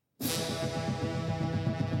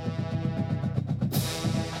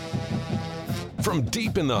From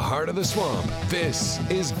deep in the heart of the swamp, this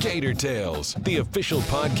is Gator Tales, the official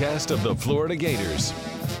podcast of the Florida Gators.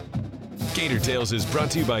 Gator Tales is brought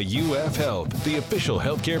to you by UF Health, the official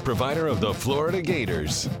healthcare provider of the Florida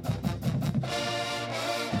Gators.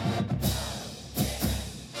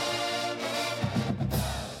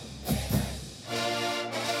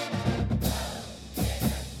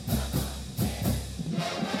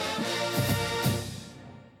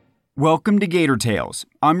 Welcome to Gator Tales.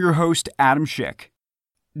 I'm your host, Adam Schick.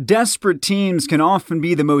 Desperate teams can often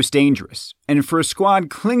be the most dangerous, and for a squad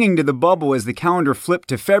clinging to the bubble as the calendar flipped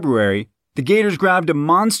to February, the Gators grabbed a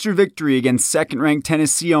monster victory against second-ranked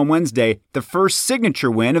Tennessee on Wednesday, the first signature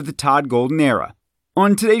win of the Todd Golden era.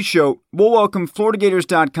 On today's show, we'll welcome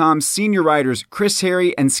FloridaGators.com senior writers Chris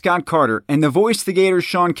Harry and Scott Carter and the voice of the Gators,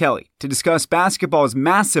 Sean Kelly, to discuss basketball's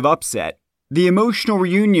massive upset, the emotional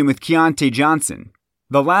reunion with Keontae Johnson,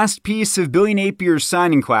 the last piece of Billy Napier's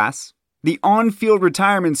signing class, the on-field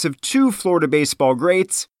retirements of two Florida baseball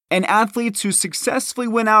greats, and athletes who successfully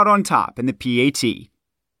went out on top in the PAT.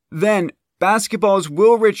 Then, basketball's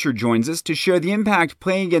Will Richard joins us to share the impact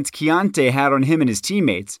playing against Keontae had on him and his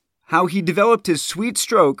teammates, how he developed his sweet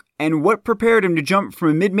stroke, and what prepared him to jump from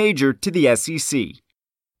a mid-major to the SEC.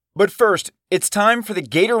 But first, it's time for the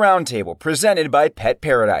Gator Roundtable presented by Pet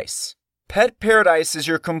Paradise. Pet Paradise is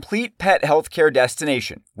your complete pet healthcare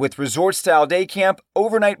destination with resort-style day camp,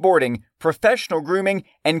 overnight boarding, professional grooming,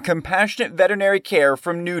 and compassionate veterinary care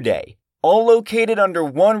from New Day, all located under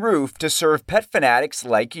one roof to serve pet fanatics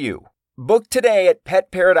like you. Book today at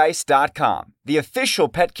PetParadise.com, the official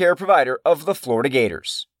pet care provider of the Florida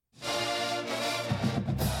Gators.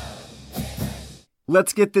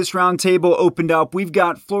 Let's get this roundtable opened up. We've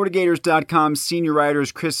got FloridaGators.com senior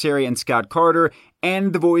writers Chris Harry and Scott Carter,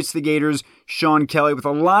 and the voice of the Gators, Sean Kelly, with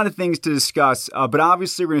a lot of things to discuss. But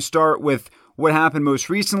obviously, we're going to start with what happened most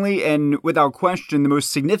recently, and without question, the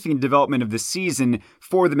most significant development of the season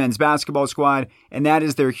for the men's basketball squad, and that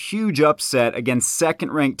is their huge upset against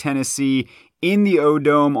second-ranked Tennessee in the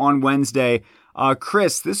O-Dome on Wednesday.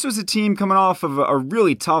 Chris, this was a team coming off of a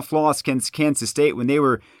really tough loss against Kansas State when they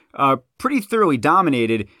were pretty thoroughly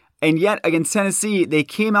dominated, and yet against Tennessee, they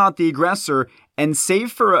came out the aggressor, and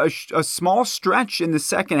save for a small stretch in the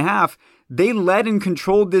second half, they led and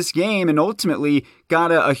controlled this game and ultimately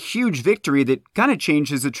got a huge victory that kind of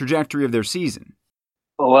changes the trajectory of their season.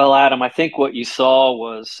 Well, Adam, I think what you saw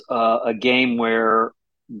was a game where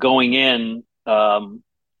going in,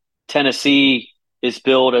 Tennessee is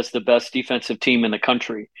billed as the best defensive team in the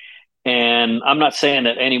country. And I'm not saying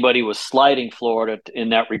that anybody was slighting Florida in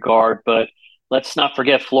that regard, but let's not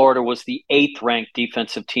forget Florida was the 8th ranked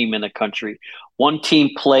defensive team in the country. One team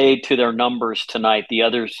played to their numbers tonight. The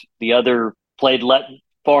other played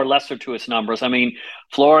far lesser to its numbers. I mean,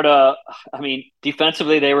 Florida. I mean,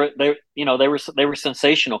 defensively they were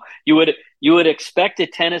sensational. You would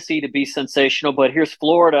expected Tennessee to be sensational, but here's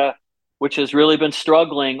Florida, which has really been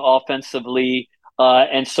struggling offensively,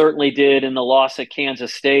 and certainly did in the loss at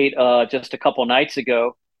Kansas State just a couple nights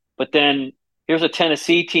ago. But then here's a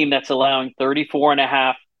Tennessee team that's allowing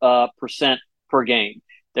 34.5% per game.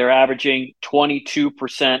 They're averaging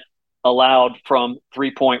 22% allowed from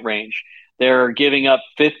three-point range. They're giving up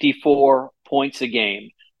 54 points a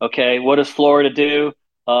game. Okay, what does Florida do?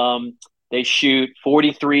 They shoot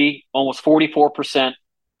 43, almost 44%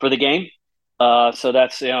 for the game. So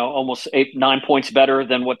that's almost 8-9 points better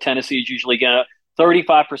than what Tennessee is usually getting.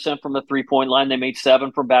 35% from the three-point line. They made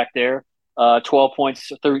 7 from back there. 12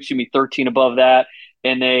 points, 13 above that,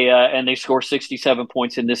 and they score 67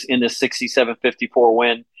 points in this 67-54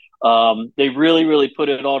 win. They really put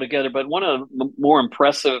it all together. But one of the more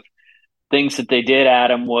impressive things that they did,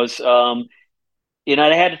 Adam, was they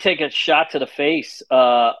had to take a shot to the face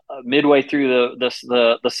midway through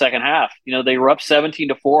the second half. They were up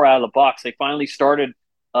 17-4 out of the box. They finally started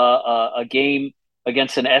a game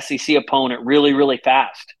against an SEC opponent really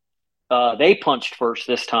fast. They punched first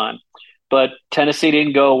this time. But Tennessee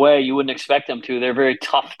didn't go away. You wouldn't expect them to. They're a very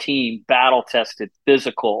tough team, battle-tested,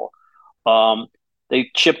 physical. They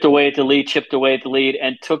chipped away at the lead,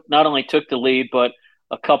 and not only took the lead, but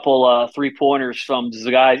a couple three-pointers from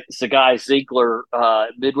Zagai Ziegler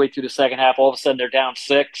midway through the second half. All of a sudden, they're down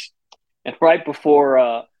 6. And right before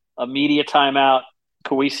a media timeout,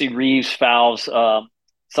 Kawisi Reeves fouls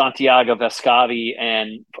Santiago Vescovi,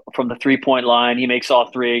 and from the three-point line, he makes all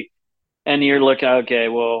 3. And you're looking, okay,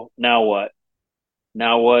 well, now what?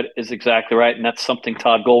 Now what is exactly right? And that's something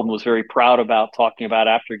Todd Golden was very proud about talking about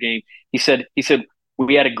after game. He said,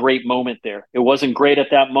 we had a great moment there. It wasn't great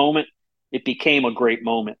at that moment. It became a great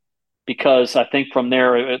moment because I think from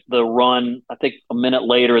there, the run, I think a minute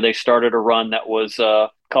later, they started a run that was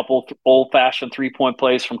couple old-fashioned three-point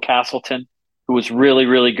plays from Castleton, who was really,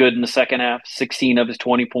 really good in the second half. 16 of his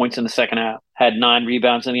 20 points in the second half. Had 9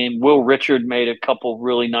 rebounds in the game. Will Richard made a couple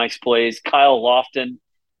really nice plays. Kyle Lofton,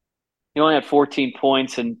 he only had 14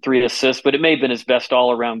 points and 3 assists, but it may have been his best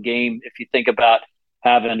all-around game if you think about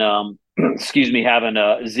having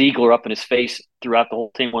having Ziegler up in his face throughout the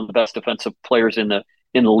whole team, one of the best defensive players in the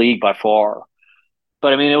league by far.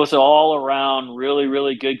 But I mean, it was an all-around really,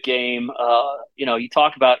 really good game. You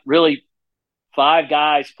talk about really 5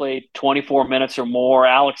 guys played 24 minutes or more.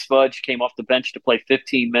 Alex Fudge came off the bench to play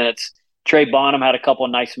 15 minutes. Trey Bonham had a couple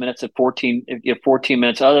of nice minutes at 14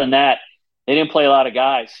 minutes. Other than that, they didn't play a lot of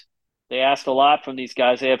guys. They asked a lot from these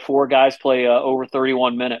guys. They had 4 guys play over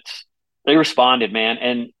 31 minutes. They responded, man.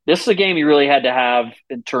 And this is a game you really had to have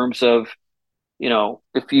in terms of,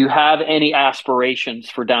 if you have any aspirations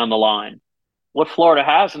for down the line. What Florida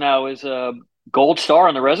has now is a gold star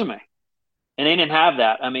on the resume. And they didn't have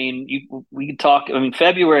that. I mean, we could talk. I mean,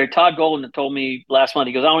 February, Todd Golden told me last month,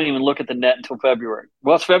 he goes, I don't even look at the net until February.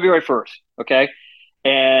 Well, it's February 1st, okay?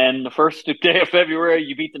 And the first day of February,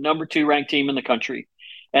 you beat the number 2 ranked team in the country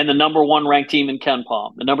and the number 1 ranked team in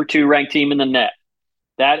KenPom, the number 2 ranked team in the net.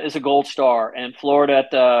 That is a gold star. And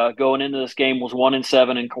Florida going into this game was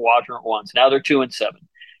 1-7 in quadrant ones. Now they're 2-7.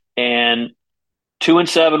 And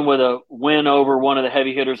 2-7 with a win over one of the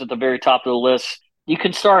heavy hitters at the very top of the list. You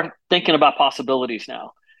can start thinking about possibilities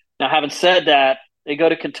now. Now, having said that, they go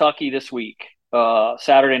to Kentucky this week,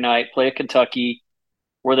 Saturday night, play at Kentucky,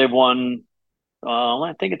 where they've won,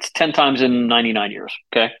 I think it's 10 times in 99 years.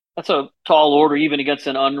 Okay. That's a tall order, even against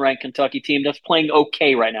an unranked Kentucky team that's playing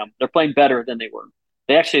okay right now. They're playing better than they were.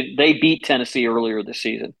 They beat Tennessee earlier this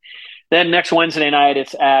season. Then next Wednesday night,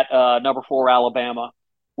 it's at number 4 Alabama,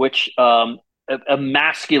 which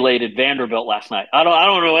emasculated Vanderbilt last night. I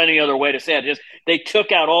don't know any other way to say it. Just they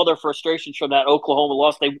took out all their frustrations from that Oklahoma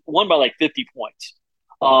loss. They won by like 50 points.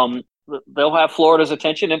 They'll have Florida's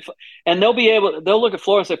attention, and they'll look at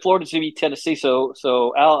Florida and say Florida's going to beat Tennessee, so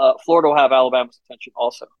Florida will have Alabama's attention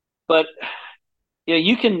also. But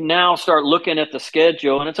you can now start looking at the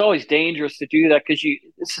schedule, and it's always dangerous to do that because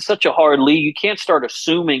this is such a hard league. You can't start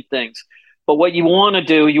assuming things. But what you want to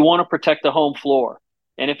do, you want to protect the home floor.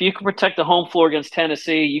 And if you can protect the home floor against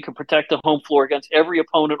Tennessee, you can protect the home floor against every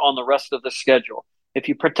opponent on the rest of the schedule. If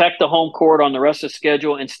you protect the home court on the rest of the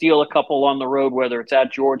schedule and steal a couple on the road, whether it's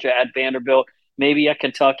at Georgia, at Vanderbilt, maybe at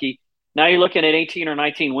Kentucky, now you're looking at 18 or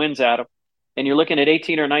 19 wins, Adam. And you're looking at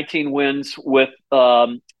 18 or 19 wins with a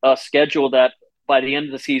schedule that by the end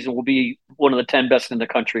of the season will be one of the 10 best in the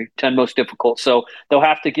country, 10 most difficult. So they'll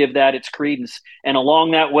have to give that its credence. And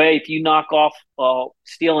along that way, if you knock off,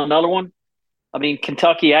 steal another one, I mean,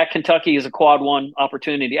 Kentucky is a quad 1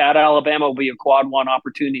 opportunity. At Alabama will be a quad 1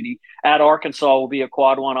 opportunity. At Arkansas will be a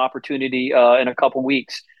quad 1 opportunity in a couple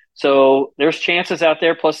weeks. So there's chances out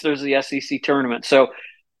there. Plus there's the SEC tournament. So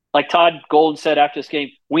like Todd Golden said after this game,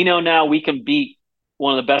 we know now we can beat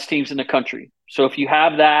one of the best teams in the country. So if you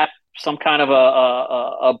have that, some kind of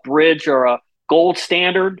a bridge or a gold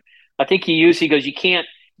standard, I think he goes, you can't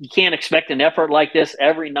expect an effort like this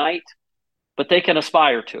every night, but they can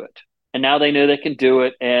aspire to it. And now they know they can do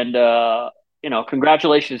it. And,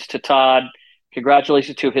 congratulations to Todd.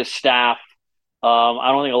 Congratulations to his staff.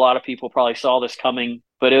 I don't think a lot of people probably saw this coming,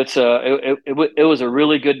 but it was a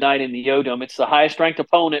really good night in the Yodom. It's the highest ranked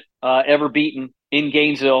opponent ever beaten in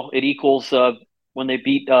Gainesville. It equals when they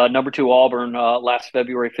beat number 2 Auburn last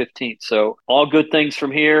February 15th. So all good things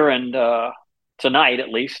from here and tonight at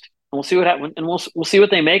least. And we'll see what happens, and we'll see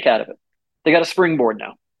what they make out of it. They got a springboard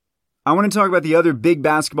now. I want to talk about the other big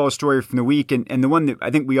basketball story from the week, and the one that I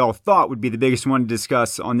think we all thought would be the biggest one to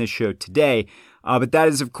discuss on this show today. But that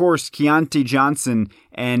is, of course, Keyontae Johnson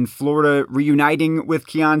and Florida reuniting with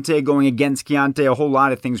Keyontae, going against Keyontae. A whole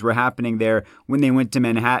lot of things were happening there when they went to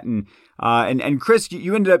Manhattan. And Chris,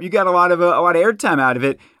 you got a lot of airtime out of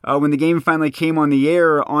it when the game finally came on the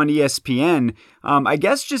air on ESPN. I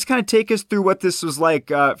guess just kind of take us through what this was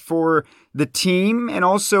like for the team and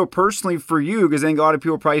also personally for you, because I think a lot of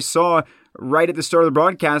people probably saw right at the start of the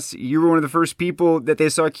broadcast, you were one of the first people that they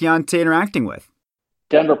saw Keyontae interacting with.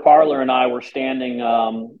 Denver Parler and I were standing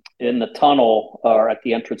in the tunnel or at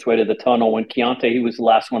the entranceway to the tunnel when Keyontae, he was the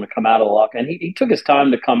last one to come out of the lock. And he took his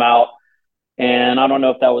time to come out. And I don't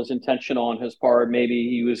know if that was intentional on his part. Maybe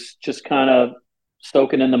he was just kind of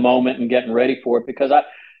soaking in the moment and getting ready for it, because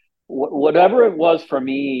whatever it was for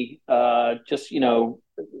me, just,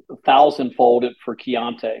 1,000-fold it for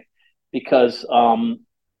Keyontae, because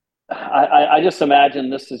I just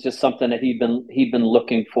imagine this is just something that he'd been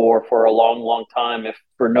looking for a long, long time, if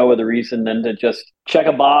for no other reason than to just check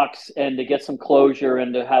a box and to get some closure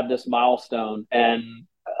and to have this milestone. And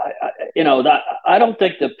that I don't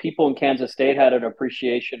think the people in Kansas State had an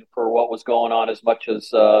appreciation for what was going on as much as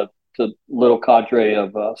the little cadre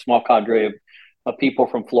of small cadre of people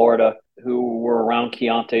from Florida who were around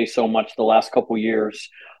Keontae so much the last couple of years.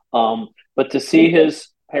 But to see his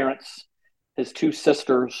parents, his two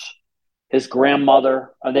sisters, his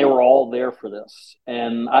grandmother, they were all there for this.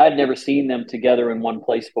 And I had never seen them together in one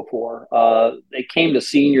place before. They came to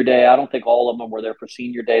senior day. I don't think all of them were there for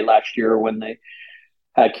senior day last year when they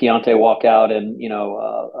had Keontae walk out and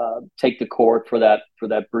take the court for that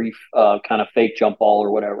brief kind of fake jump ball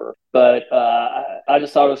or whatever. But I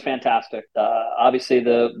just thought it was fantastic. Obviously,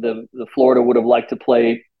 the Florida would have liked to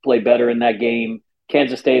play better in that game.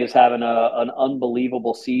 Kansas State is having an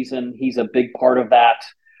unbelievable season. He's a big part of that.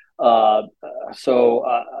 That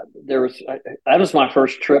was my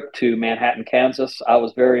first trip to Manhattan, Kansas. I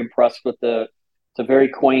was very impressed with it's a very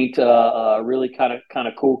quaint, really kind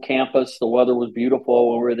of cool campus. The weather was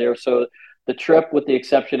beautiful when we were there. So the trip, with the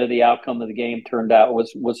exception of the outcome of the game, turned out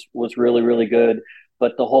was really, really good.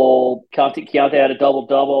 But the whole Keontae had a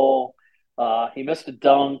double-double. He missed a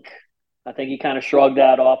dunk. I think he kind of shrugged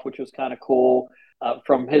that off, which was kind of cool.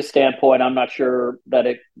 From his standpoint, I'm not sure that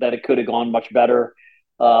it could have gone much better.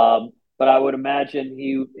 But I would imagine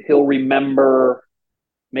he'll remember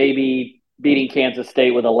maybe beating Kansas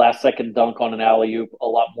State with a last-second dunk on an alley-oop a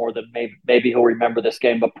lot more than maybe he'll remember this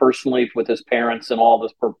game. But personally, with his parents and all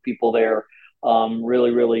the people there,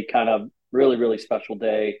 really, really really, really special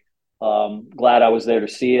day. Glad I was there to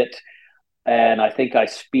see it. And I think I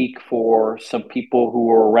speak for some people who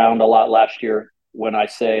were around a lot last year when I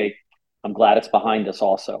say I'm glad it's behind us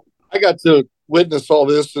also. I got to witness all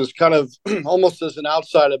this as kind of almost as an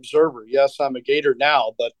outside observer. Yes, I'm a Gator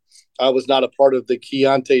now, but I was not a part of the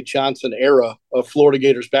Keontae Johnson era of Florida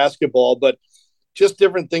Gators basketball, but just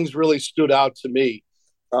different things really stood out to me.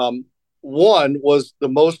 One was the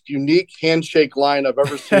most unique handshake line I've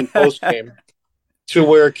ever seen post-game, to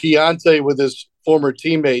where Keontae with his former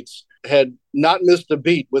teammates had not missed a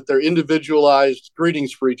beat with their individualized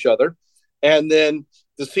greetings for each other. And then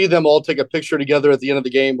to see them all take a picture together at the end of the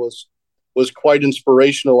game was quite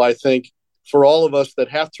inspirational, I think, for all of us that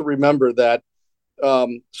have to remember that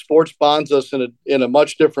sports bonds us in a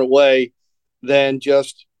much different way than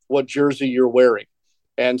just what jersey you're wearing.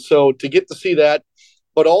 And so to get to see that,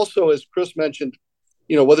 but also, as Chris mentioned,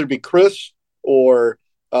 whether it be Chris or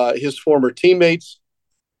his former teammates,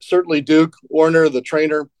 certainly Duke, Warner, the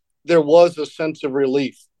trainer, there was a sense of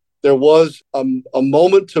relief. There was a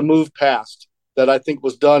moment to move past that I think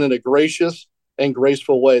was done in a gracious and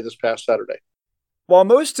graceful way this past Saturday. While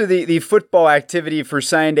most of the football activity for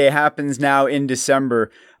signing day happens now in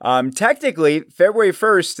December, technically, February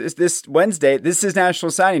 1st is this Wednesday. This is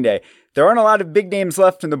National Signing Day. There aren't a lot of big names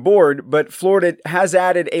left on the board, but Florida has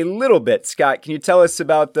added a little bit. Scott, can you tell us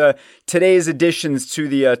about today's additions to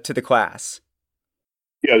the class?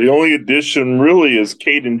 Yeah, the only addition really is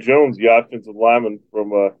Caden Jones, the offensive lineman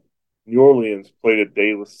from New Orleans, played at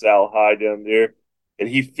De La Salle High down there. And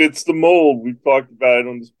he fits the mold. We've talked about it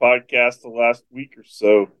on this podcast the last week or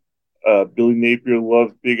so. Billy Napier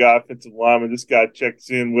loves big offensive linemen. This guy checks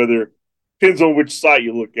in, depends on which site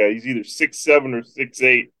you look at. He's either 6'7" or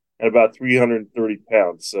 6'8", and about 330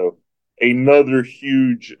 pounds. So another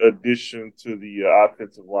huge addition to the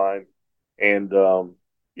offensive line. And,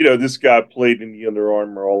 this guy played in the Under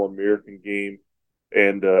Armour All-American game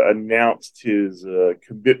and announced his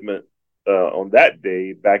commitment on that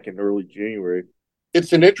day back in early January.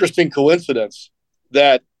 It's an interesting coincidence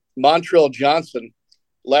that Montrell Johnson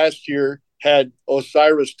last year had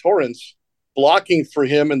Osiris Torrance blocking for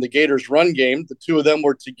him in the Gators run game. The two of them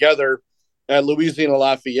were together at Louisiana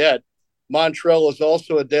Lafayette. Montrell is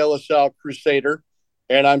also a De La Salle Crusader,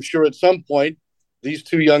 and I'm sure at some point these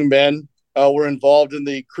two young men were involved in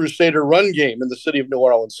the Crusader run game in the city of New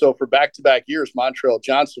Orleans. So for back-to-back years, Montrell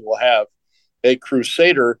Johnson will have a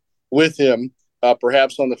Crusader with him,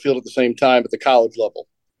 perhaps on the field at the same time at the college level.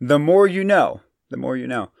 The more you know.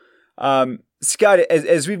 Scott,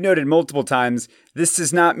 as we've noted multiple times, this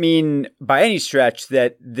does not mean by any stretch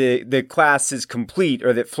that the class is complete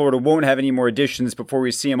or that Florida won't have any more additions before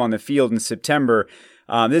we see them on the field in September.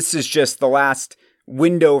 This is just the last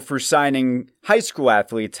window for signing high school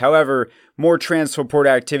athletes. However, more transfer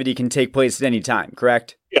portal activity can take place at any time,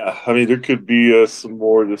 correct? Yeah, there could be some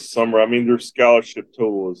more this summer. Their scholarship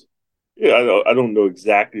total is, I don't know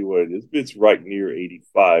exactly what it is, but it's right near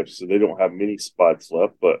 85, so they don't have many spots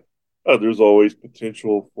left, but there's always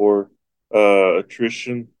potential for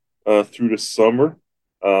attrition through the summer.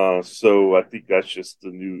 So I think that's just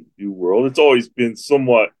the new world. It's always been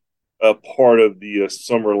somewhat a part of the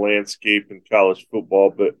summer landscape in college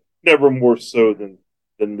football, but never more so than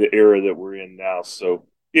than the era that we're in now. So,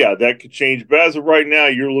 yeah, that could change. But as of right now,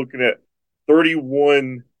 you're looking at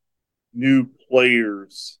 31 new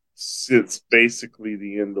players since basically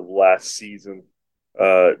the end of last season.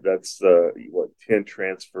 That's 10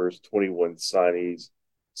 transfers, 21 signees.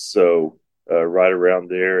 So right around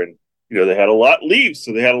there. And, they had a lot leave.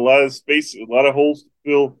 So they had a lot of space, a lot of holes to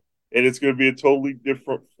fill. And it's going to be a totally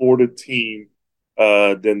different Florida team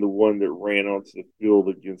than the one that ran onto the field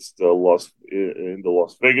against in the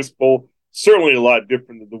Las Vegas Bowl. Certainly a lot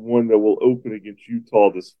different than the one that will open against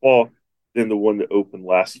Utah this fall than the one that opened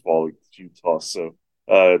last fall against Utah. So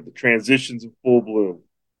the transition's in full bloom.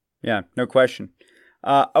 Yeah, no question.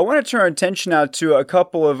 I want to turn our attention now to a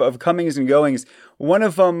couple of comings and goings. One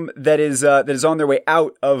of them that is on their way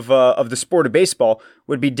out of the sport of baseball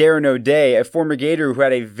would be Darren O'Day, a former Gator who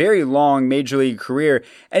had a very long major league career,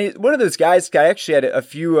 and one of those guys. I actually had a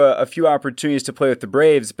few opportunities to play with the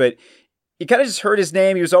Braves, but you kind of just heard his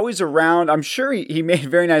name. He was always around. I'm sure he made a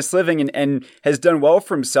very nice living and has done well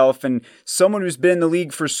for himself. And someone who's been in the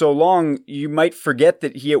league for so long, you might forget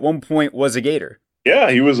that he at one point was a Gator.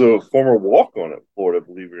 Yeah, he was a former walk-on at Florida,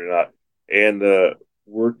 believe it or not, and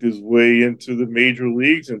worked his way into the major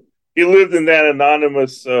leagues. And he lived in that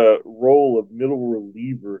anonymous role of middle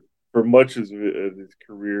reliever for much of his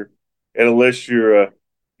career. And unless you're,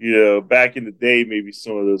 back in the day, maybe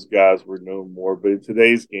some of those guys were known more. But in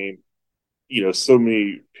today's game, so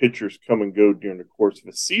many pitchers come and go during the course of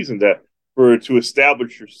a season that to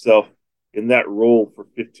establish yourself in that role for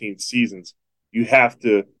 15 seasons, you have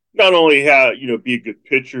to not only be a good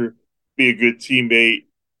pitcher, be a good teammate.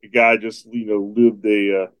 The guy just, lived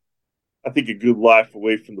I think a good life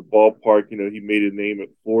away from the ballpark. He made a name at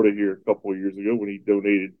Florida here a couple of years ago when he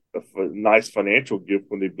donated a nice financial gift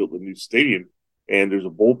when they built the new stadium. And there's a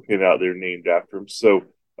bullpen out there named after him. So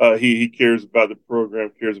he cares about the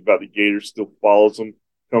program, cares about the Gators, still follows them,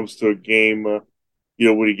 comes to a game,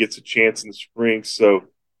 when he gets a chance in the spring. So,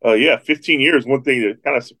 15 years. One thing that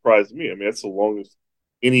kind of surprised me. I mean, that's the longest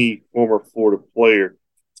any former Florida player,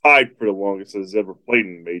 tied for the longest, has ever played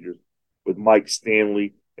in the majors, with Mike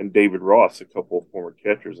Stanley and David Ross, a couple of former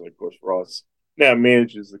catchers. And, of course, Ross now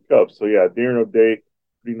manages the Cubs. So, yeah, Darren O'Day,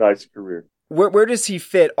 pretty nice career. Where does he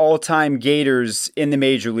fit all-time Gators in the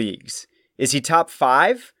major leagues? Is he top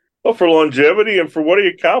 5? Well, for longevity and for what he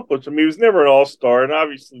accomplished. I mean, he was never an all-star, and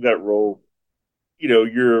obviously that role,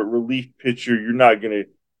 you're a relief pitcher. You're not going to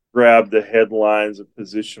grab the headlines of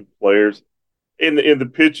position players. In the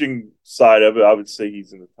pitching side of it, I would say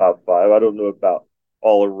he's in the top 5. I don't know about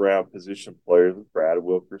all-around position players with Brad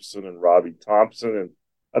Wilkerson and Robbie Thompson, and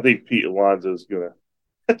I think Pete Alonso is going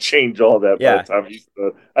to change all that by the time he's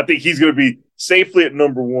done. I think he's going to be safely at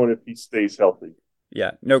number 1 if he stays healthy.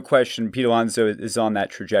 Yeah, no question. Pete Alonso is on that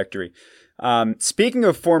trajectory. Speaking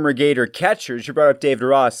of former Gator catchers, you brought up David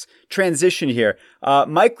Ross. Transition here.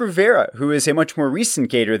 Mike Rivera, who is a much more recent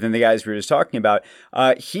Gator than the guys we were just talking about,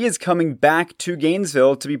 he is coming back to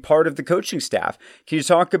Gainesville to be part of the coaching staff. Can you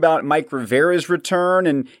talk about Mike Rivera's return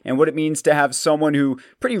and what it means to have someone who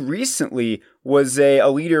pretty recently was a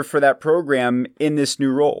leader for that program in this new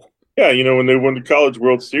role? Yeah, when they won the College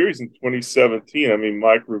World Series in 2017, I mean,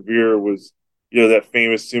 Mike Rivera was, that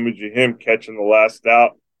famous image of him catching the last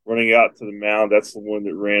out, running out to the mound. That's the one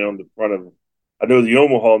that ran on the front of, I know, the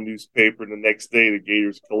Omaha newspaper. And the next day, the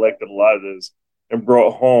Gators collected a lot of those and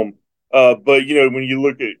brought home. But, when you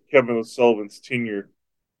look at Kevin O'Sullivan's tenure,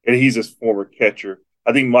 and he's a former catcher,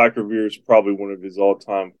 I think Mike Rivera is probably one of his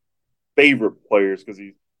all-time favorite players because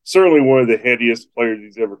he's certainly one of the headiest players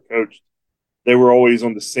he's ever coached. They were always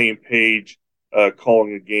on the same page,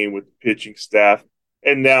 calling a game with the pitching staff.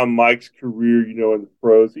 And now Mike's career, in the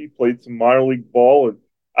pros, he played some minor league ball, and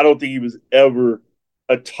I don't think he was ever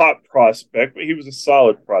a top prospect, but he was a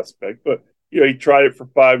solid prospect. But, he tried it for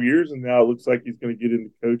 5 years, and now it looks like he's going to get into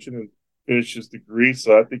coaching and finish his degree.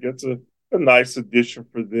 So I think that's a nice addition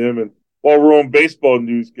for them. And while we're on baseball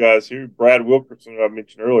news, guys, here, Brad Wilkerson, who I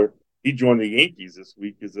mentioned earlier, he joined the Yankees this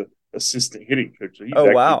week as an assistant hitting coach. So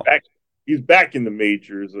he's back in the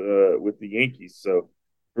majors with the Yankees. So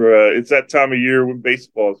it's that time of year when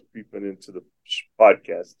baseball is creeping into the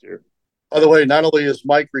podcast here. By the way, not only is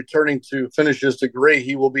Mike returning to finish his degree,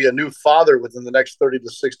 he will be a new father within the next 30 to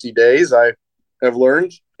 60 days, I have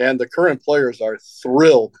learned. And the current players are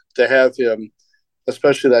thrilled to have him,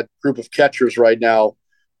 especially that group of catchers right now,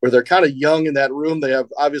 where they're kind of young in that room. They have,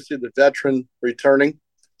 obviously, the veteran returning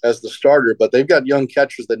as the starter, but they've got young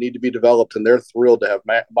catchers that need to be developed, and they're thrilled to have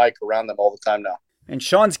Mike around them all the time now. And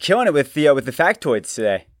Sean's killing it with the factoids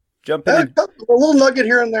today. Jumping in. A little nugget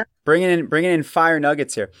here and there. Bringing in fire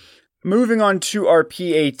nuggets here. Moving on to our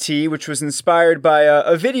PAT, which was inspired by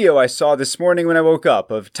a video I saw this morning when I woke up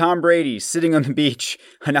of Tom Brady sitting on the beach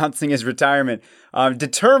announcing his retirement,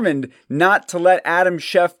 determined not to let Adam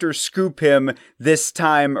Schefter scoop him this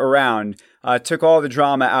time around. Took all the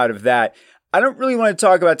drama out of that. I don't really want to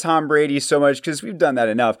talk about Tom Brady so much because we've done that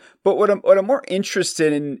enough. But what I'm more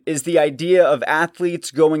interested in is the idea of athletes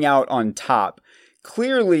going out on top.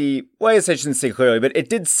 Clearly, well, I guess I shouldn't say clearly, but it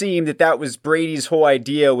did seem that was Brady's whole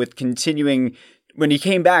idea with continuing when he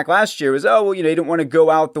came back last year was, he didn't want to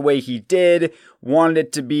go out the way he did, wanted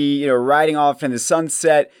it to be, riding off in the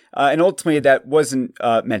sunset. And ultimately that wasn't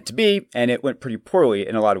meant to be. And it went pretty poorly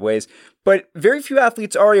in a lot of ways, but very few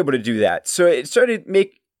athletes are able to do that. So it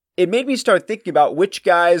made me start thinking about which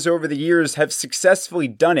guys over the years have successfully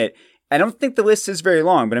done it. I don't think the list is very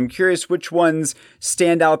long, but I'm curious which ones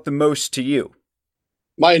stand out the most to you.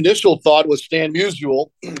 My initial thought was Stan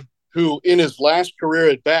Musial, who in his last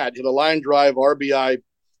career at bat hit a line drive RBI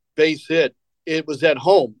base hit. It was at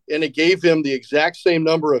home, and it gave him the exact same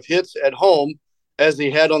number of hits at home as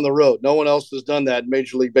he had on the road. No one else has done that in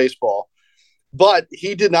Major League Baseball. But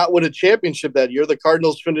he did not win a championship that year. The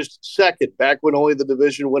Cardinals finished second, back when only the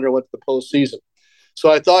division winner went to the postseason.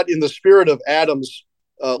 So I thought, in the spirit of Adam's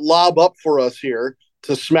lob up for us here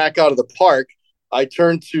to smack out of the park, I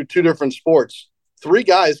turned to two different sports. Three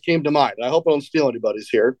guys came to mind. I hope I don't steal anybody's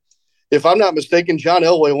here. If I'm not mistaken, John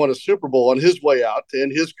Elway won a Super Bowl on his way out to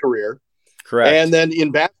end his career. Correct. And then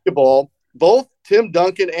in basketball, both Tim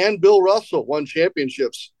Duncan and Bill Russell won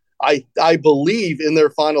championships, I believe, in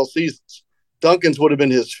their final seasons. Duncan's would have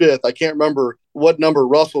been his fifth. I can't remember what number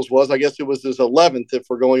Russell's was. I guess it was his 11th if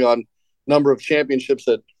we're going on number of championships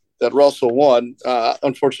that Russell won.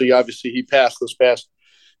 Unfortunately, obviously, he passed this past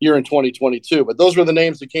year in 2022. But those were the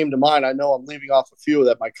names that came to mind. I know I'm leaving off a few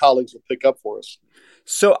that my colleagues will pick up for us.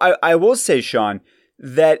 So I will say, Sean,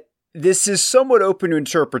 that this is somewhat open to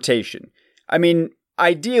interpretation. I mean,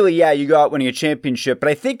 ideally, yeah, you go out winning a championship, but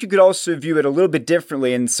I think you could also view it a little bit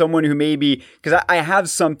differently in someone who maybe, because I have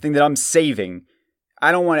something that I'm saving.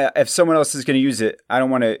 I don't want to, if someone else is going to use it, I don't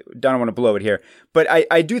want to blow it here. But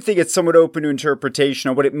I do think it's somewhat open to interpretation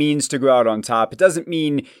on what it means to go out on top. It doesn't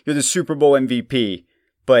mean you're the Super Bowl MVP,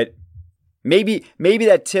 but maybe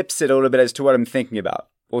that tips it a little bit as to what I'm thinking about.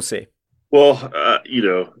 We'll see. Well,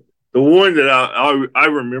 the one that I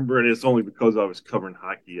remember, and it's only because I was covering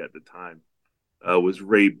hockey at the time, was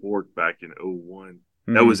Ray Bourque back in 2001.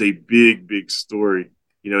 Mm-hmm. That was a big, big story.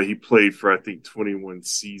 He played for, I think, 21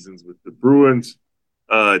 seasons with the Bruins.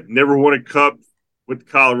 Never won a cup with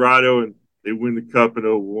Colorado, and they win the cup in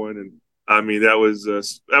 2001. And I mean, that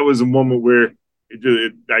was a moment where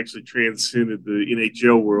it actually transcended the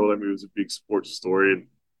NHL world. I mean, it was a big sports story, and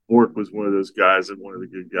Bourque was one of those guys and one of the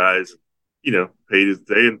good guys. Paid his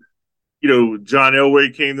day. And, John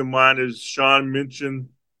Elway came to mind, as Sean mentioned.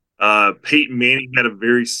 Peyton Manning had a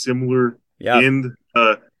very similar end.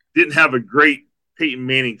 Didn't have a great Peyton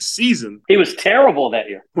Manning season. He was terrible that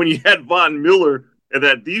year. When you had Von Miller and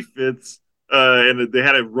that defense, and they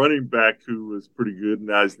had a running back who was pretty good, and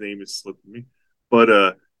now his name is slipping me.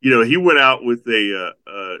 But, he went out with a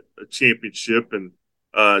championship, and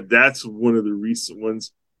that's one of the recent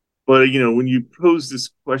ones. But, when you pose this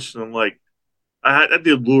question, I'm like, I did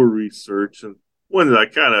a little research, and one that I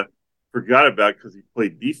kind of forgot about because he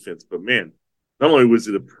played defense. But, man, not only was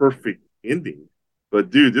it a perfect ending, but,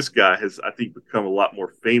 dude, this guy has, I think, become a lot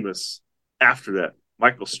more famous after that.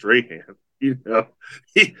 Michael Strahan, he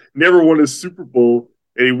never won a Super Bowl,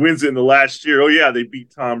 and he wins it in the last year. Oh, yeah, they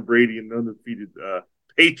beat Tom Brady and undefeated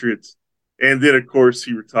Patriots. And then, of course,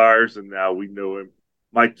 he retires, and now we know him.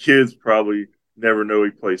 My kids probably never know he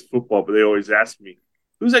plays football, but they always ask me,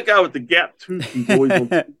 who's that guy with the gap tooth?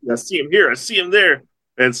 I see him here, I see him there.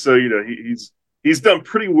 And so, he's done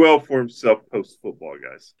pretty well for himself post-football,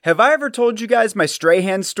 guys. Have I ever told you guys my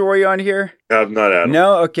Strahan story on here? I've not, Adam.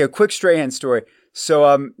 No? Okay, a quick Strahan story.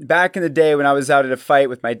 So back in the day when I was out at a fight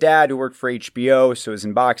with my dad who worked for HBO, so it was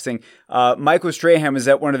in boxing, Michael Strahan was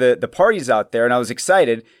at one of the parties out there, and I was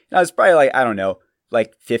excited. And I was probably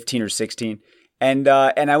like 15 or 16. And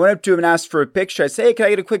I went up to him and asked for a picture. I said, hey, can I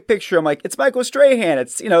get a quick picture? I'm like, it's Michael Strahan.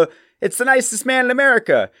 It's the nicest man in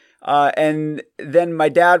America. And then my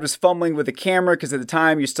dad was fumbling with the camera because at the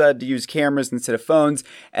time you still had to use cameras instead of phones.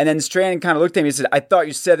 And then Strahan kind of looked at me and said, I thought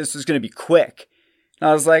you said this was going to be quick. And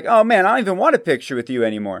I was like, oh man, I don't even want a picture with you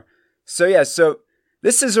anymore. So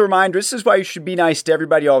this is a reminder. This is why you should be nice to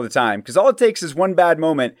everybody all the time, because all it takes is one bad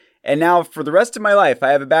moment. And now for the rest of my life, I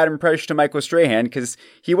have a bad impression of Michael Strahan because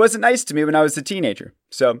he wasn't nice to me when I was a teenager.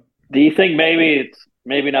 So, do you think maybe it's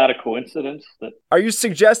not a coincidence that? Are you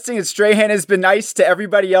suggesting that Strahan has been nice to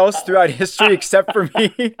everybody else throughout history except for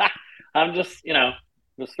me? I'm just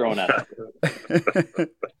throwing that out.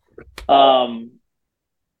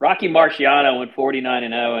 Rocky Marciano went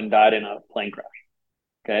 49-0 and died in a plane crash.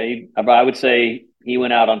 Okay, I would say he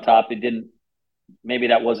went out on top. Maybe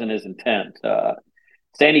that wasn't his intent.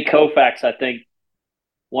 Sandy Koufax, I think,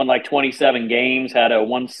 won like 27 games, had a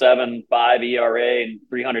 1.75 ERA and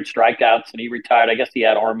 300 strikeouts, and he retired. I guess he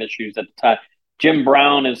had arm issues at the time. Jim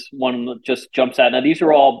Brown is one that just jumps out. Now, these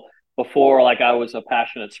are all before like I was a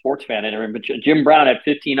passionate sports fan, but Jim Brown had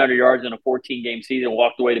 1,500 yards in a 14-game season and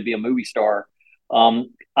walked away to be a movie star.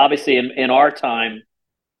 Obviously, in our time,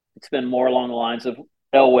 it's been more along the lines of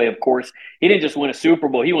Elway, of course. He didn't just win a Super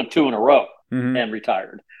Bowl. He won 2 in a row and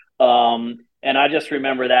retired. And I just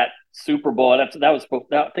remember that Super Bowl. I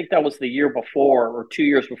think that was the year before or 2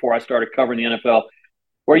 years before I started covering the NFL,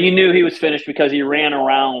 where you knew he was finished because he ran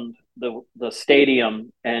around the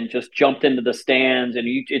stadium and just jumped into the stands, and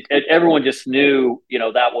everyone just knew,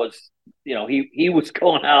 that was, he was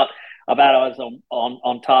going out about as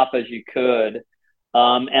on top as you could.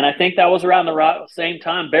 And I think that was around the same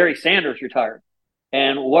time Barry Sanders retired.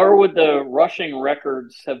 And where would the rushing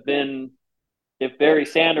records have been if Barry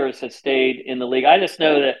Sanders had stayed in the league? I just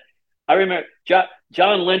know that I remember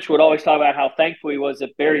John Lynch would always talk about how thankful he was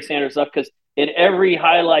that Barry Sanders left, because in every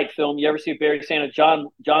highlight film you ever see Barry Sanders, John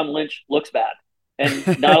Lynch looks bad.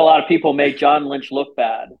 And not a lot of people make John Lynch look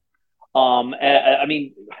bad. I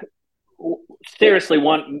mean, seriously,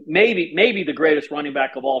 maybe the greatest running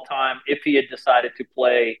back of all time if he had decided to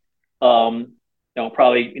play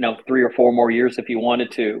probably 3 or 4 more years if he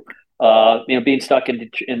wanted to. Being stuck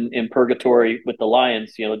in purgatory with the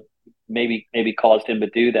Lions, maybe caused him to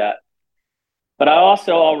do that. But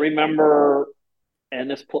I'll remember, and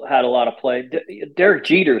this had a lot of play, Derek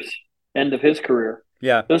Jeter's end of his career.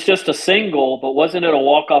 Yeah, it was just a single, but wasn't it a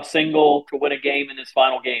walk-off single to win a game in his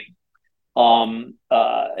final game?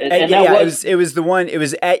 It was the one. It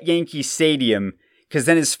was at Yankee Stadium. Because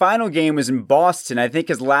then his final game was in Boston. I think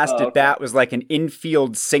his last at bat was like an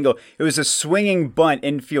infield single. It was a swinging bunt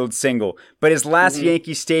infield single. But his last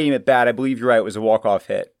Yankee Stadium at bat, I believe you're right, was a walk-off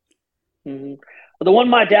hit. Mm-hmm. Well, the one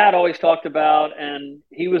my dad always talked about, and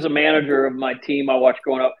he was a manager of my team I watched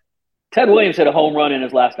growing up, Ted Williams hit a home run in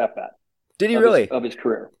his last at-bat. Did he really? Of his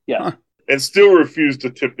career, yeah. Huh. And still refused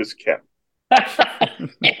to tip his cap.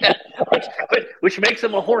 which makes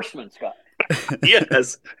him a horseman, Scott.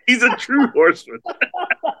 Yes, he's a true horseman.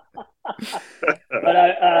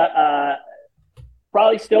 But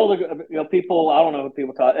probably still the people. I don't know what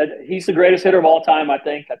people thought. He's the greatest hitter of all time. I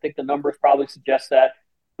think the numbers probably suggest that.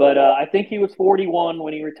 But I think he was 41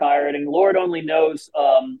 when he retired, and Lord only knows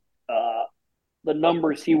the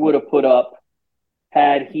numbers he would have put up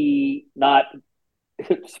had he not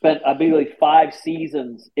spent, I believe, 5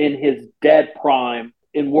 seasons in his dead prime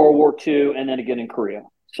in World War II and then again in Korea.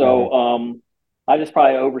 So I just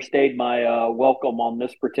probably overstayed my welcome on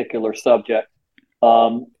this particular subject.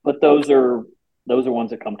 But those are ones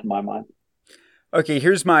that come to my mind. Okay,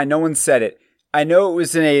 here's mine. No one said it. I know it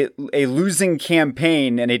was in a losing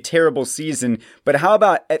campaign and a terrible season, but how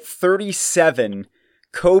about at 37,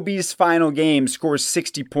 Kobe's final game scores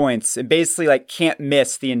 60 points and basically can't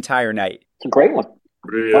miss the entire night? It's a great one.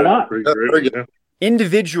 Why not? Great.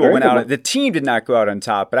 Individual went out. The team did not go out on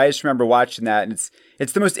top, but I just remember watching that, and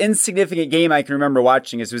it's the most insignificant game I can remember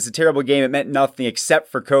watching. It was a terrible game. It meant nothing except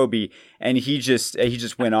for Kobe, and he just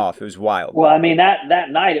went off. It was wild. Well, I mean, that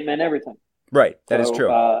night it meant everything. Right, that is true.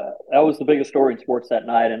 That was the biggest story in sports that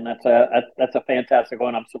night, and that's a fantastic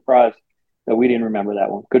one. I'm surprised that we didn't remember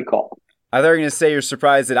that one. Good call. I thought you were going to say you're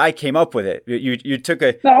surprised that I came up with it. You took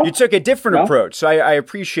a different approach, so I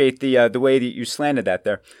appreciate the way that you slanted that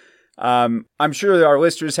there. I'm sure that our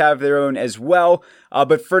listeners have their own as well.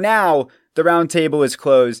 But for now, the roundtable is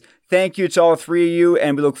closed. Thank you to all 3 of you,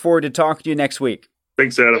 and we look forward to talking to you next week.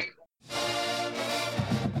 Thanks, Adam.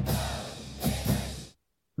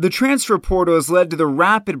 The transfer portal has led to the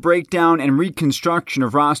rapid breakdown and reconstruction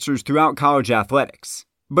of rosters throughout college athletics.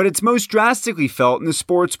 But it's most drastically felt in the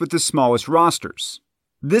sports with the smallest rosters.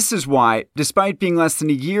 This is why, despite being less than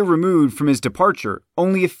a year removed from his departure,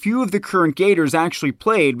 only a few of the current Gators actually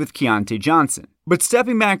played with Keontae Johnson. But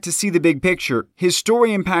stepping back to see the big picture, his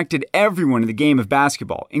story impacted everyone in the game of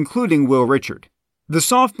basketball, including Will Richard. The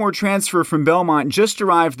sophomore transfer from Belmont just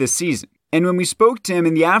arrived this season, and when we spoke to him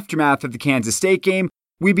in the aftermath of the Kansas State game,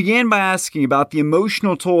 we began by asking about the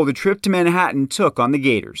emotional toll the trip to Manhattan took on the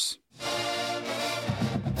Gators.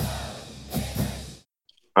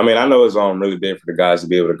 I mean, I know it's really big for the guys to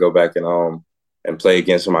be able to go back and play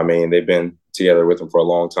against them. I mean, they've been together with them for a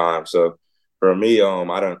long time. So for me,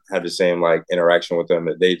 I don't have the same interaction with them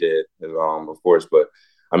that they did, of course. But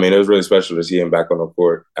I mean, it was really special to see him back on the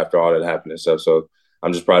court after all that happened and stuff. So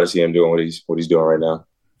I'm just proud to see him doing what he's doing right now.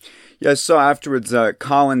 Yeah, I saw afterwards,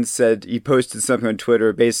 Collins said he posted something on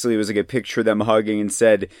Twitter. Basically, it was like a picture of them hugging and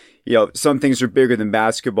said, some things are bigger than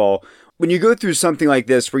basketball. When you go through something like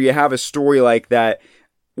this, where you have a story like that,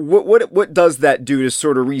 what does that do to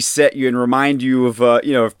sort of reset you and remind you of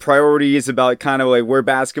of priorities about kind of like where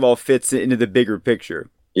basketball fits into the bigger picture?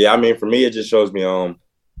 Yeah, I mean, for me, it just shows me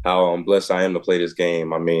how blessed I am to play this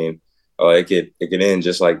game. I mean, it could end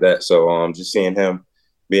just like that. So just seeing him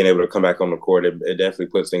being able to come back on the court, it definitely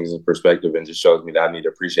puts things in perspective and just shows me that I need to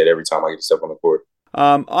appreciate every time I get to step on the court.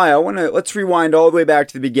 Let's rewind all the way back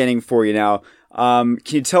to the beginning for you now. Can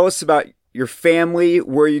you tell us about your family,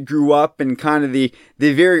 where you grew up, and kind of the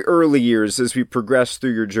very early years as we progress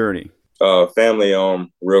through your journey? Family,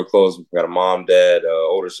 real close. We got a mom, dad,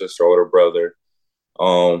 older sister, older brother.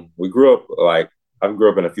 We grew up I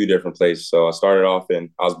grew up in a few different places. So I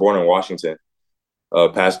was born in Washington,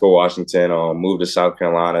 Pasco, Washington. Moved to South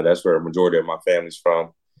Carolina. That's where a majority of my family's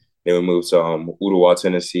from. Then we moved to Ottawa,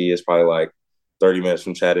 Tennessee. It's probably like 30 minutes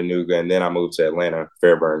from Chattanooga, and then I moved to Atlanta,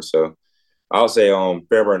 Fairburn. So I would say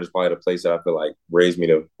Fairburn is probably the place that I feel like raised me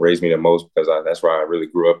the most because that's where I really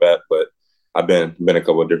grew up at. But I've been a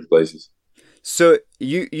couple of different places. So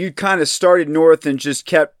you kind of started north and just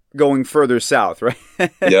kept going further south, right?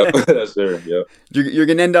 Yep, that's true. Yep. You're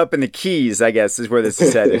gonna end up in the Keys, I guess, is where this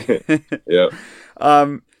is headed. Yep.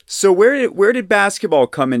 So where did basketball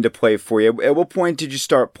come into play for you? At what point did you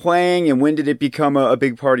start playing, and when did it become a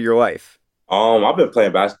big part of your life? I've been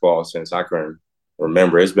playing basketball since I can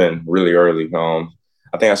remember. It's been really early.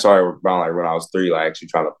 I think I started around when I was 3, actually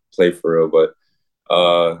trying to play for real. But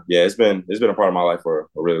yeah, it's been a part of my life for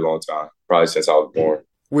a really long time, probably since I was born.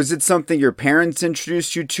 Was it something your parents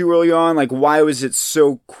introduced you to early on? Like, why was it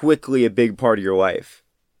so quickly a big part of your life?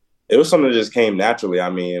 It was something that just came naturally. I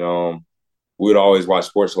mean, we would always watch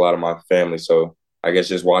sports, a lot of my family. So I guess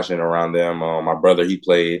just watching around them. My brother, he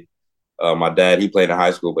played. My dad, he played in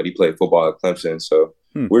high school, but he played football at Clemson. So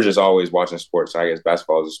we're just always watching sports. So I guess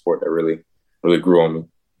basketball is a sport that really, really grew on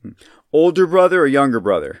me. Older brother or younger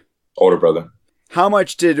brother? Older brother. How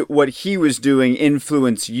much did what he was doing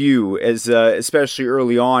influence you, especially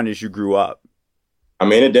early on as you grew up? I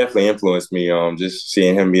mean, it definitely influenced me. Just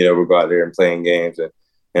seeing him be able to go out there and playing games and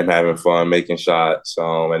him having fun, making shots.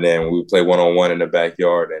 And then we would play one-on-one in the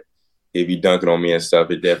backyard, and he'd be dunking on me and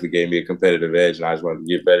stuff. It definitely gave me a competitive edge, and I just wanted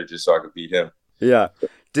to get better just so I could beat him. Yeah.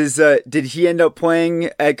 Did he end up playing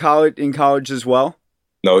in college as well?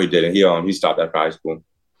 No, he didn't. He stopped after high school.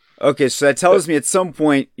 Okay, so that tells me at some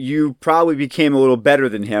point you probably became a little better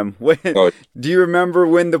than him. Do you remember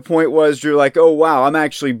when the point was you're like, oh wow, I'm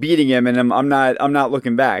actually beating him, and I'm not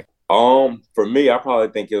looking back? For me, I probably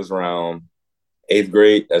think it was around 8th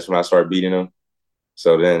grade. That's when I started beating him.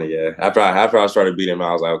 So then, yeah, after I started beating him,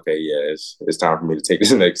 I was like, okay, yeah, it's time for me to take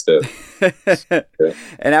this next step. Yeah.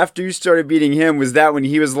 And after you started beating him, was that when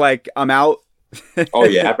he was like, I'm out? Oh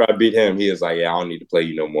yeah, after I beat him, he was like, yeah, I don't need to play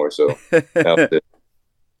you no more. So that was it.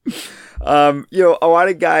 A lot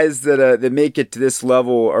of guys that make it to this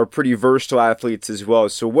level are pretty versatile athletes as well.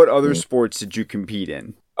 So what other sports did you compete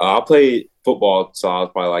in? I played football, so I was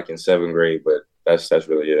probably like in 7th grade, but that's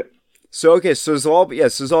really it. So so it's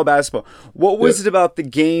all basketball. What was it about the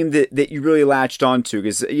game that you really latched onto?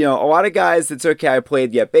 Because a lot of guys, it's okay. I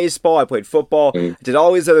played baseball, I played football, I did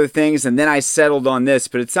all these other things, and then I settled on this.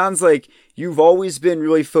 But it sounds like you've always been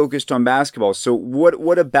really focused on basketball. So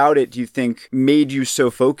what about it do you think made you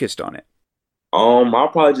so focused on it? I'll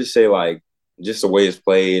probably just say just the way it's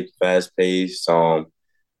played, fast paced. A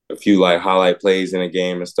few highlight plays in a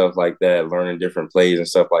game and stuff like that. Learning different plays and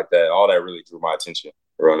stuff like that. All that really drew my attention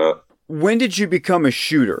growing up. When did you become a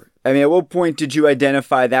shooter? I mean, at what point did you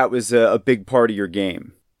identify that was a big part of your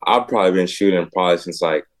game? I've probably been shooting since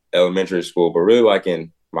elementary school, but really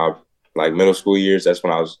in my middle school years, that's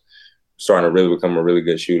when I was starting to really become a really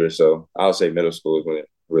good shooter. So I would say middle school is when it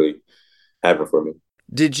really happened for me.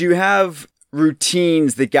 Did you have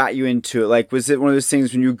routines that got you into it? Was it one of those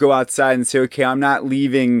things when you go outside and say, okay, I'm not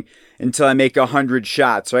leaving until I make 100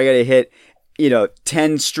 shots, so I got to hit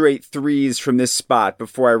 10 straight threes from this spot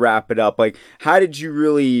before I wrap it up? How did you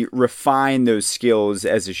really refine those skills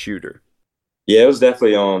as a shooter? Yeah, it was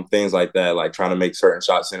definitely things like that, trying to make certain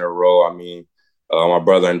shots in a row. I mean, my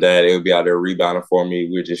brother and dad, they would be out there rebounding for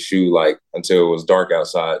me. We'd just shoot until it was dark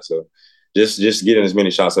outside. So just getting as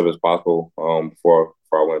many shots up as possible before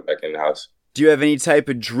I went back in the house. Do you have any type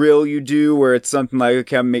of drill you do where it's something like,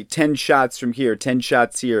 okay, I'm going to make 10 shots from here, 10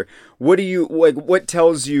 shots here? What do you what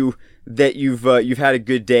tells you that you've had a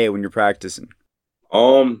good day when you're practicing?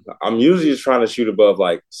 I'm usually just trying to shoot above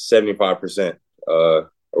 75%.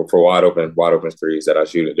 for wide open threes that I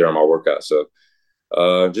shoot during my workout. So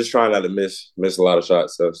just trying not to miss a lot of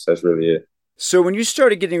shots. So that's really it. So when you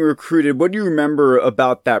started getting recruited, what do you remember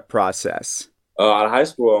about that process? Out of high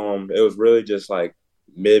school, it was really just like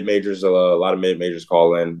mid majors. A lot of mid majors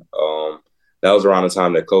call in. That was around the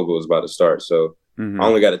time that COVID was about to start. So I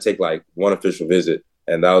only got to take like one official visit,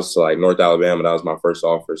 and that was to like North Alabama. That was my first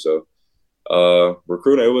offer. So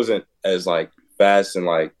recruiting, it wasn't as like fast and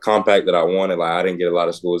like compact that I wanted. Like I didn't get a lot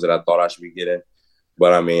of schools that I thought I should be getting.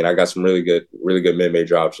 But I mean, I got some really good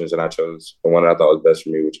mid-major options, and I chose the one that I thought was best for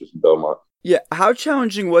me, which was Belmont. Yeah. How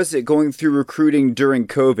challenging was it going through recruiting during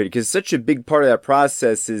COVID? Because such a big part of that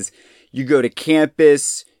process is you go to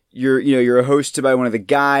campus, you're hosted by one of the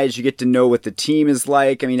guys, you get to know what the team is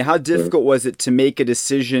like. I mean, how difficult was it to make a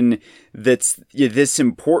decision that's this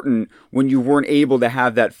important when you weren't able to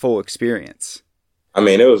have that full experience? I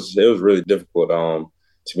mean, it was really difficult.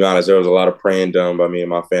 To be honest, there was a lot of praying done by me and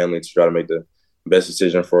my family to try to make the best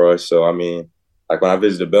decision for us. So I mean, like when I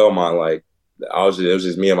visited Belmont, like it was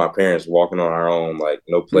just me and my parents walking on our own, like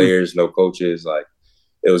no players, no coaches, like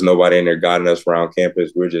it was nobody in there guiding us around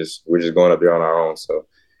campus. We're just going up there on our own. So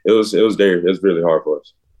it was really hard for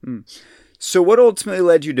us. So what ultimately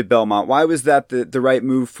led you to Belmont? Why was that the right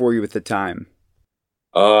move for you at the time?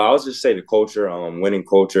 I would just say the culture, winning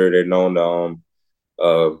culture. They're known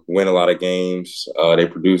to win a lot of games. They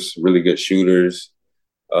produce really good shooters.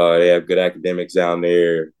 They have good academics down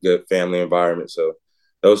there, good family environment. So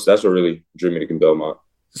that's what really drew me to Belmont.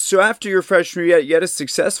 So after your freshman year, you had a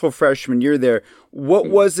successful freshman year there. What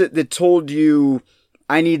was it that told you,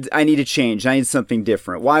 I need a change, I need something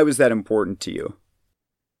different? Why was that important to you?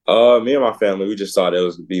 Me and my family, we just thought it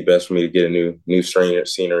would be best for me to get a new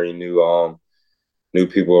scenery, new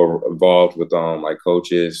people involved with like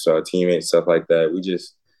coaches, teammates, stuff like that.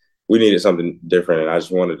 We needed something different, and I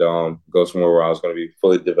just wanted to go somewhere where I was going to be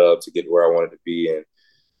fully developed to get where I wanted to be, and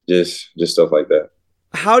just stuff like that.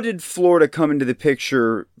 How did Florida come into the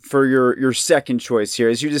picture for your second choice here?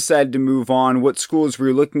 As you decided to move on, what schools were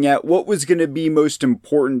you looking at? What was going to be most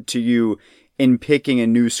important to you in picking a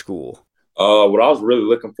new school? What I was really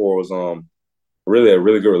looking for was really a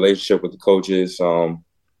really good relationship with the coaches.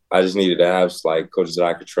 I just needed to have like coaches that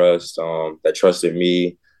I could trust, that trusted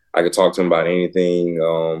me. I could talk to them about anything.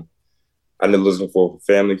 I ended up looking for a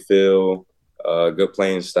family feel, good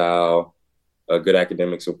playing style, good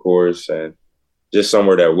academics, of course, and just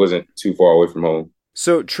somewhere that wasn't too far away from home.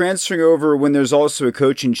 So transferring over when there's also a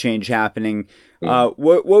coaching change happening,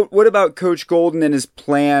 what about Coach Golden and his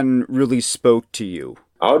plan really spoke to you?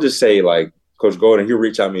 I would just say, like, Coach Golden, he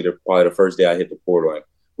reached out to me probably the first day I hit the portal. And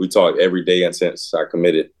we talked every day and since I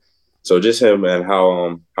committed. So just him and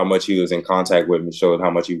how much he was in contact with me showed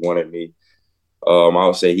how much he wanted me. I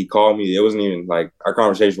would say he called me. It wasn't even like our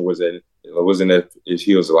conversation wasn't if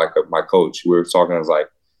he was like my coach. We were talking as like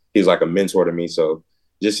he was like a mentor to me. So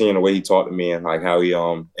just seeing the way he talked to me and like how he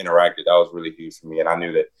interacted, that was really huge for me. And I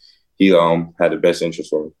knew that he had the best interest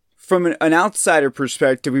for me. From an outsider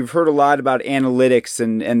perspective, we've heard a lot about analytics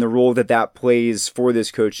and the role that plays for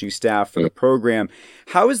this coaching staff, for the program.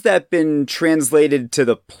 How has that been translated to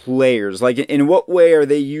the players? Like, in what way are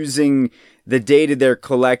they using the data they're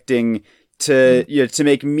collecting to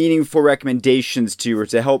make meaningful recommendations to you or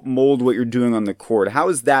to help mold what you're doing on the court? How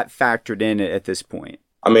is that factored in at this point?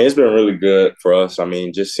 I mean, it's been really good for us. I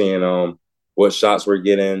mean, just seeing what shots we're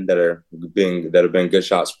getting that have been good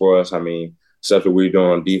shots for us. I mean, stuff that we're doing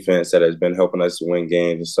on defense that has been helping us to win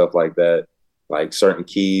games and stuff like that. Like certain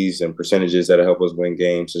keys and percentages that help us win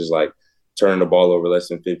games, is like turning the ball over less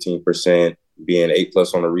than 15%, being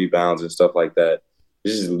 8+ on the rebounds and stuff like that.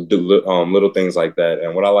 It's just little things like that.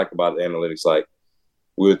 And what I like about the analytics, like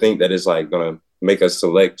we would think that it's like going to make us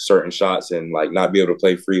select certain shots and like not be able to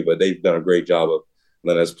play free, but they've done a great job of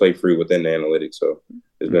letting us play free within the analytics. So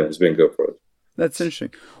it's been good for us. That's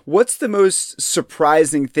interesting. What's the most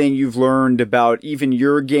surprising thing you've learned about even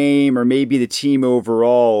your game or maybe the team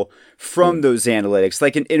overall from those analytics?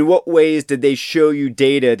 Like in what ways did they show you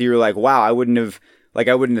data that you're like, wow, I wouldn't have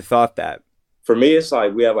thought that? For me, it's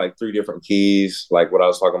like we have like 3 different keys, like what I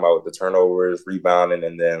was talking about with the turnovers, rebounding,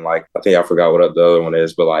 and then like I think I forgot what the other one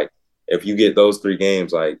is, but like if you get those 3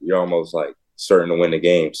 games, like you're almost like certain to win the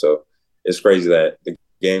game. So it's crazy that the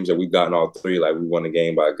games that we've gotten all 3, like we won the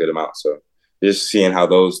game by a good amount. So just seeing how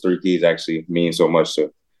those 3 keys actually mean so much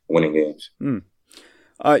to winning games.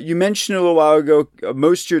 You mentioned a little while ago,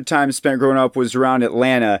 most of your time spent growing up was around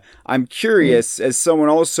Atlanta. I'm curious, as someone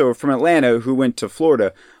also from Atlanta who went to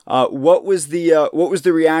Florida, what was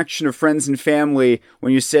the reaction of friends and family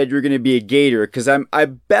when you said you were going to be a Gator? Because I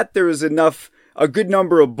bet there was a good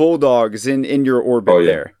number of Bulldogs in your orbit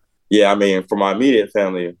there. Yeah, I mean, for my immediate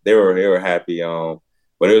family, they were happy.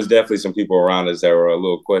 But there was definitely some people around us that were a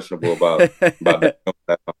little questionable about that.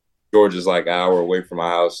 Georgia's like an hour away from my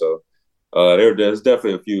house, so there's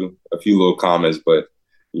definitely a few little comments, but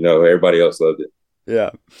everybody else loved it.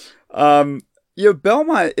 Yeah.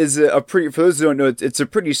 Belmont is a pretty, for those who don't know, it's a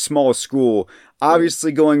pretty small school.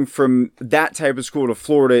 Obviously, going from that type of school to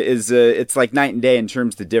Florida it's like night and day in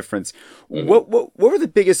terms of the difference. Mm-hmm. What were the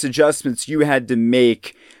biggest adjustments you had to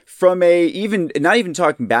make from not even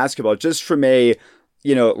talking basketball, just from a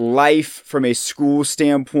life, from a school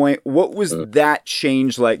standpoint? What was that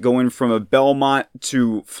change like going from a Belmont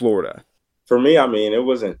to Florida? For me, I mean, it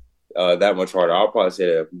wasn't that much harder. I'll probably say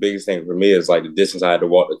the biggest thing for me is like the distance I had to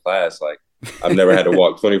walk to class. Like I've never had to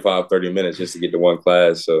walk 25, 30 minutes just to get to one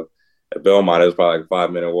class. So at Belmont, it was probably like a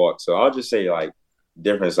 5-minute walk. So I'll just say like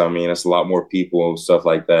difference. I mean, it's a lot more people and stuff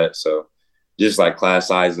like that. So just like class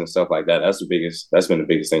size and stuff like that. That's been the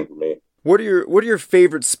biggest thing for me. What are your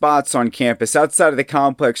favorite spots on campus outside of the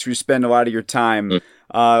complex where you spend a lot of your time?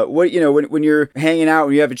 When you're hanging out,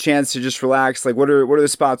 when you have a chance to just relax, like what are the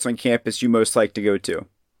spots on campus you most like to go to?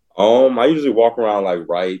 I usually walk around like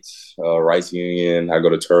Wrights Union. I go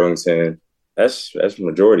to Turlington. That's the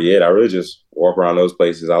majority of it. I really just walk around those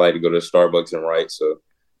places. I like to go to Starbucks and Wrights, so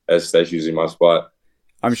that's usually my spot.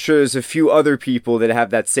 I'm sure there's a few other people that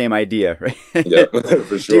have that same idea, right? Yeah,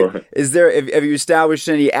 for sure. Have you established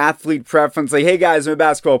any athlete preference? Like, hey guys, I'm a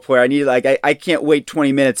basketball player. I need I can't wait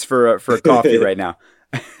 20 minutes for a coffee right now.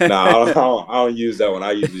 No, I don't use that one.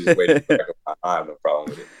 I usually just wait. I have no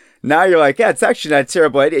problem with it. Now you're like, yeah, it's actually not a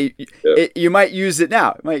terrible idea. You might use it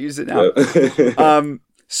now. Yep.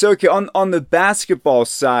 So, okay, on the basketball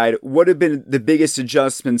side, what have been the biggest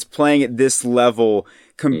adjustments playing at this level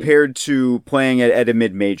compared to playing at a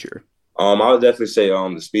mid-major? I would definitely say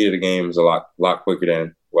the speed of the game is a lot quicker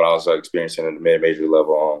than what I was experiencing at the mid-major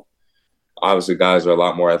level. Obviously, guys are a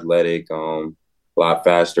lot more athletic, a lot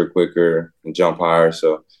faster, quicker, and jump higher.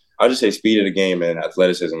 So I'll just say speed of the game and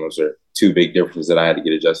athleticism was two big differences that I had to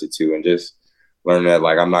get adjusted to, and just learning that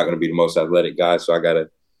like I'm not going to be the most athletic guy, so I got to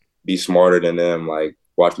be smarter than them, like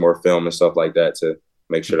watch more film and stuff like that to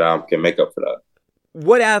make sure that I can make up for that.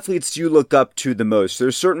 What athletes do you look up to the most?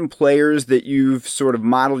 There's certain players that you've sort of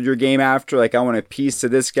modeled your game after, like I want a piece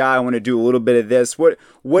of this guy, I want to do a little bit of this. What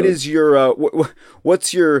is your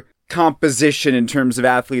what's your composition in terms of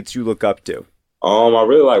athletes you look up to? I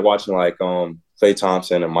really like watching like Klay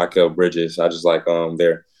Thompson and Mikal Bridges. I just like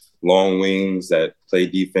their long wings that play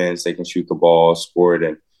defense. They can shoot the ball, score it,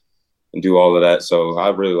 and do all of that. So I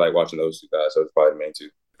really like watching those two guys. So it's probably the main two.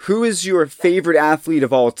 Who is your favorite athlete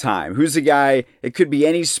of all time? Who's a guy, it could be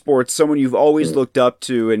any sport, someone you've always looked up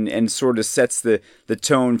to and sort of sets the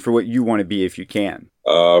tone for what you want to be if you can?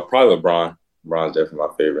 Probably LeBron. LeBron's definitely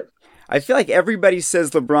my favorite. I feel like everybody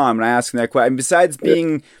says LeBron when I ask them that question. Besides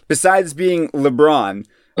being LeBron,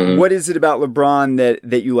 what is it about LeBron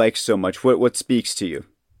that you like so much? What speaks to you?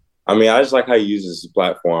 I mean, I just like how he uses his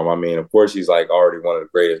platform. I mean, of course, he's like already one of the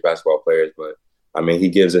greatest basketball players, but I mean, he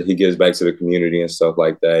gives back to the community and stuff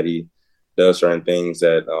like that. He does certain things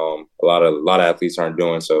that a lot of athletes aren't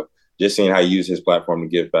doing. So just seeing how he uses his platform to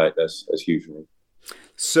give back, that's huge for me.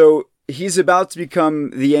 So he's about to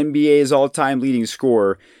become the NBA's all-time leading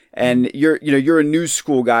scorer, and you're a new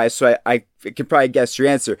school guy, so I can probably guess your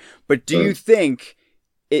answer. But do you think,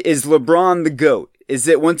 is LeBron the GOAT? Is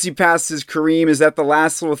it once he passes Kareem, is that the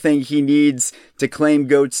last little thing he needs to claim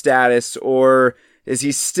GOAT status, or is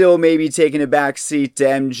he still maybe taking a back seat to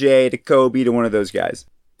MJ, to Kobe, to one of those guys?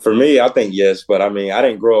 For me, I think yes, but I mean, I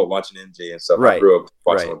didn't grow up watching MJ and stuff. Right. I grew up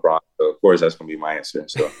watching LeBron, so of course that's going to be my answer.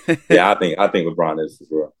 So yeah, I think LeBron is as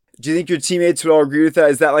well. Do you think your teammates would all agree with that?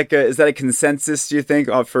 Is that a consensus, do you think,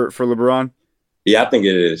 for LeBron? Yeah, I think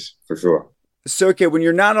it is, for sure. So, okay, when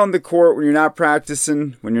you're not on the court, when you're not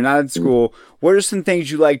practicing, when you're not in school, what are some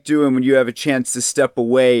things you like doing when you have a chance to step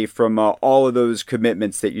away from all of those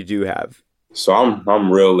commitments that you do have? So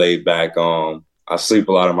I'm real laid back. I sleep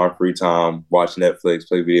a lot of my free time, watch Netflix,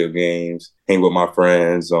 play video games, hang with my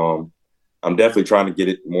friends. I'm definitely trying to get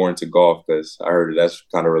it more into golf because I heard that's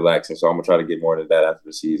kind of relaxing. So I'm going to try to get more into that after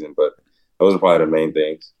the season. But those are probably the main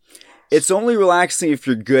things. It's only relaxing if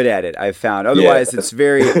you're good at it, I've found. Otherwise,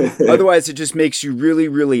 otherwise it just makes you really,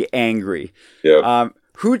 really angry. Yeah.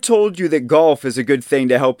 Who told you that golf is a good thing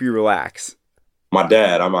to help you relax? My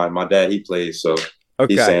dad. My dad, he plays. So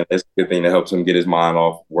he's saying it's a good thing that helps him get his mind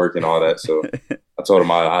off work and all that. So I told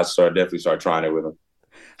him I definitely start trying it with him.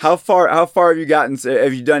 How far have you gotten?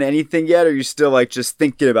 Have you done anything yet, or are you still like just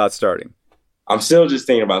thinking about starting? I'm still just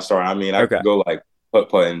thinking about starting. I mean, I could go like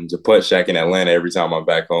putt-putting to Putt Shack in Atlanta every time I'm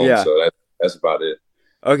back home. Yeah. So that's about it.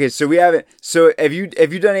 Okay, so we haven't. So have you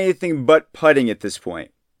done anything but putting at this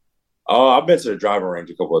point? Oh, I've been to the driving range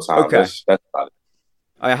a couple of times. Okay. That's about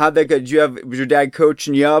it. How'd that go? Was your dad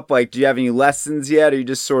coaching you up? Like, do you have any lessons yet? Or are you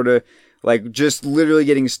just sort of like just literally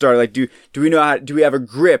getting started? Like, do we have a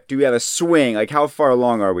grip? Do we have a swing? Like, how far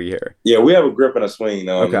along are we here? Yeah, we have a grip and a swing.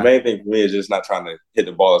 Okay. The main thing for me is just not trying to hit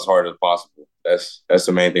the ball as hard as possible. That's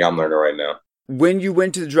the main thing I'm learning right now. When you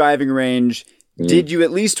went to the driving range, did you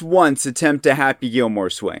at least once attempt a Happy Gilmore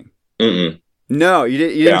swing? No, you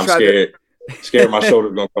didn't. I'm scared. Scared my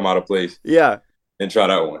shoulder's gonna come out of place. Yeah. And try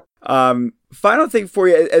that one. Final thing for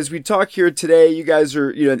you, as we talk here today, you guys are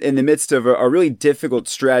in the midst of a really difficult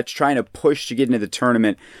stretch, trying to push to get into the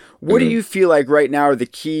tournament. What do you feel like right now are the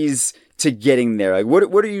keys to getting there? Like,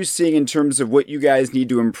 what are you seeing in terms of what you guys need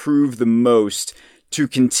to improve the most to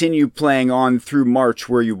continue playing on through March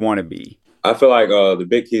where you want to be? I feel like the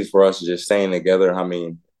big keys for us is just staying together. I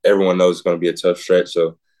mean, everyone knows it's going to be a tough stretch,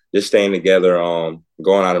 so just staying together,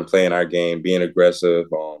 going out and playing our game, being aggressive,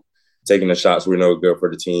 taking the shots we know are good for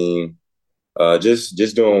the team, just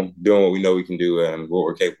doing what we know we can do and what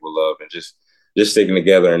we're capable of, and just sticking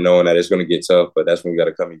together and knowing that it's going to get tough, but that's when we got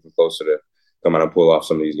to come even closer to come out and pull off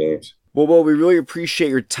some of these games. Well, we really appreciate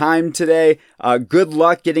your time today. Good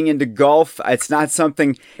luck getting into golf. It's not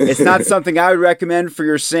something I would recommend for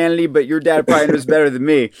your sanity, but your dad probably knows better than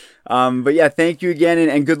me. But yeah, thank you again,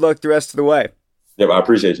 and good luck the rest of the way. Yep, I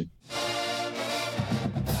appreciate you.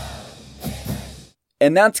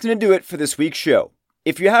 And that's going to do it for this week's show.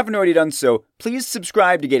 If you haven't already done so, please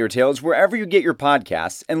subscribe to Gator Tales wherever you get your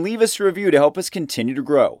podcasts and leave us a review to help us continue to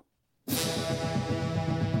grow.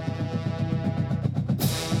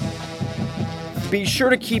 Be sure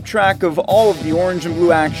to keep track of all of the orange and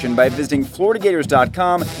blue action by visiting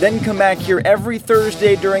FloridaGators.com, then come back here every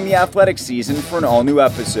Thursday during the athletic season for an all-new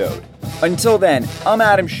episode. Until then, I'm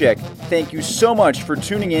Adam Schick. Thank you so much for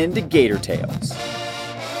tuning in to Gator Tales.